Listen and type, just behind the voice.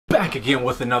Back again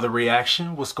with another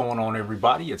reaction. What's going on,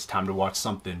 everybody? It's time to watch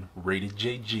something rated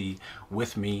JG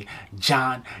with me,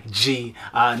 John G.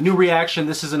 New reaction.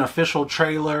 This is an official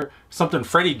trailer. Something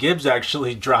Freddie Gibbs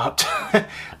actually dropped. So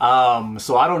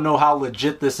I don't know how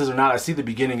legit this is or not. I see the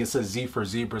beginning. It says Z for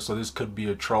zebra, so this could be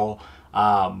a troll.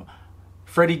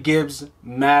 Freddie Gibbs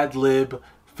Madlib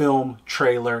film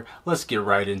trailer. Let's get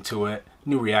right into it.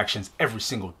 New reactions every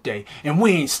single day, and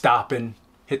we ain't stopping.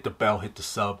 Hit the bell, hit the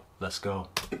sub. Let's go.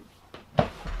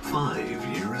 5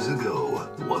 years ago,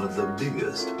 one of the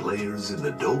biggest players in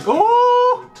the dope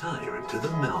retired to the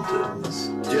mountains.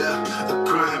 Yeah, the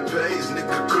crime pays,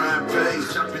 nigga, crime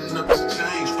pays. Chopping up the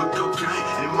change for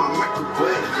cocaine in my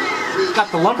microwave.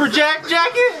 Got the lumberjack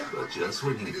jacket? But just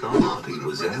when he thought he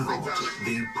was out,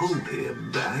 they pulled him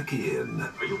back in.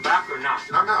 Are you back or not?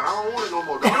 I'm not. I don't want it no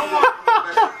more. I don't want to go back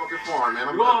to the fucking farm, man.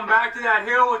 You going back to that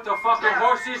hill with the fucking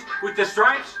horses with the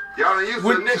stripes? Y'all ain't used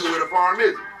to a nigga with a farm,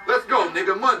 is it? Let's go,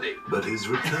 nigga, Monday. But his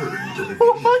return to the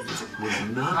game was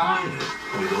not met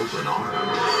with open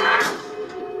arms.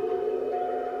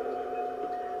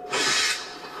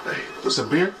 Hey, what's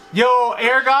up, beer? Yo,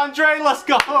 Eric Andre, let's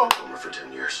go. Over for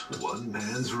 10 years. One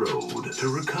man's road to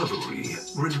recovery,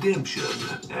 redemption,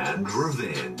 and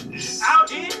revenge. Out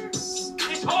here,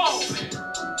 it's home, man.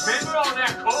 Remember all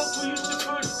that coke we used to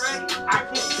push, Freddie? I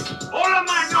put all of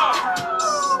my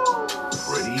dogs.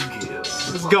 Freddie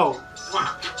Gibbs. Let's go.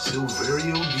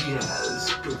 Silverio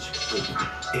Diaz.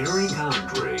 Eric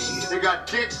Andre. They got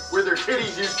dicks where their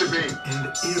titties used to be.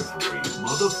 And every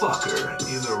motherfucker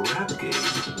in the rap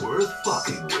game worth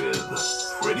fucking with.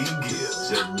 Freddie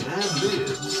Gibbs and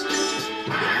Madlib's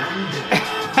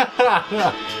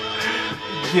Bandana.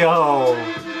 Yo.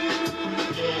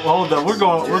 Hold up, we're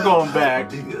going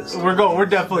back. We're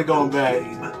definitely going back.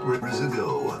 Years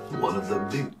ago, one of the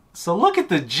big. So look at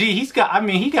the G. He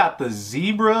got the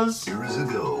zebras. Years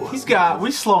ago.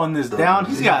 We slowing this down.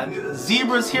 He's got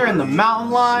zebras here in the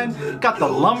mountain line. Got the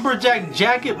lumberjack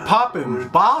jacket popping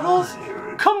bottles.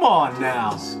 Come on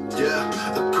now. Yeah,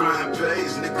 the crime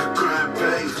pays, nigga, crime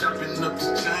pays. Chopping up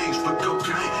the change for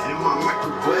cocaine in my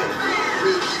microwave.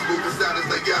 Real people beside us,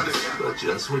 they got it. But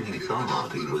just when he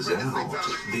thought he was out,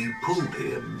 they pulled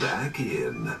him back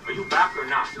in. Are you back or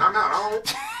not? I'm not. I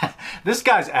don't. This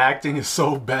guy's acting is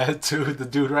so bad too. The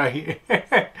dude right here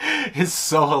is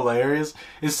so hilarious.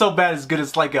 It's so bad it's good.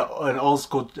 It's like an old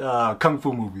school kung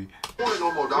fu movie. I don't want it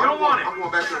no more, dog. You don't want it? I'm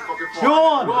going back to the fucking farm. Go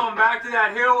on. You going back to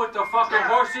that hill with the fucking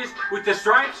horses with the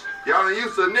stripes? Y'all ain't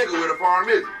used to a nigga with a farm,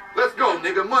 is it? Let's go,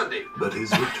 nigga, Monday. But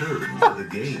his return to the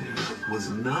game was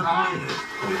not met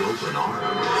with open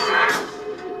arms.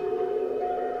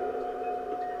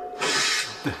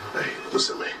 Hey,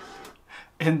 listen to me.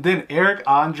 And then Eric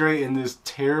Andre in this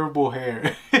terrible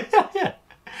hair.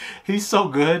 He's so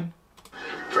good.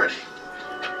 Freddie,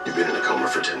 you've been in a coma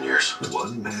for 10 years.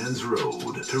 One man's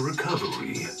road to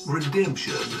recovery,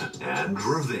 redemption, and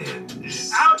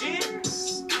revenge. Out here,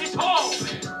 it's home,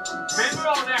 man. Remember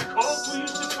all that coke we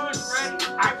used to push, Freddie?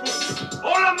 I put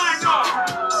all of my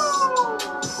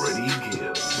dogs. Freddie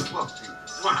Gibbs. Fuck you.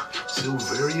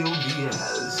 Silverio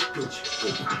Diaz.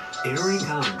 Eric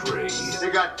Andre. They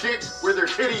got dicks where their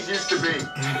titties used to be.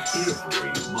 And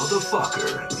every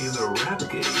motherfucker in the rap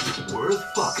game worth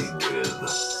fucking with.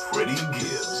 Freddie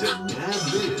Gibbs and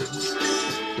Madlib's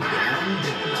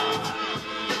Bandana.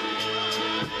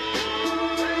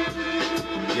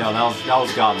 Yo, that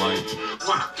was godlike.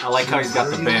 I like how he's got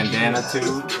the bandana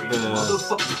too.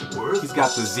 He's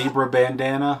got the zebra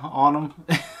bandana on him.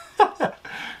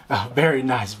 Very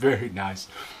nice, very nice.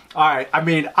 Alright, I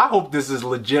mean, I hope this is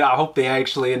legit. I hope they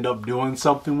actually end up doing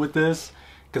something with this,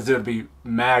 because it would be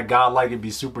mad godlike. It'd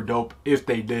be super dope if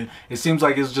they did. It seems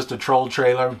like it's just a troll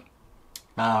trailer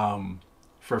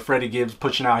for Freddie Gibbs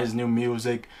pushing out his new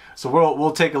music. So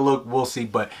we'll take a look, we'll see.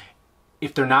 But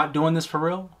if they're not doing this for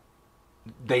real,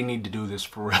 they need to do this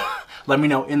for real. Let me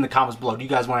know in the comments below. Do you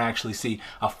guys want to actually see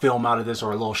a film out of this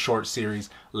or a little short series?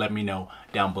 Let me know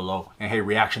down below. And hey,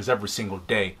 reactions every single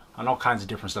day on all kinds of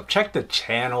different stuff. Check the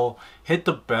channel, hit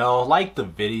the bell, like the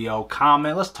video,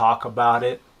 comment. Let's talk about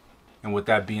it. And with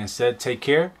that being said, take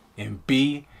care and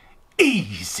be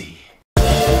easy.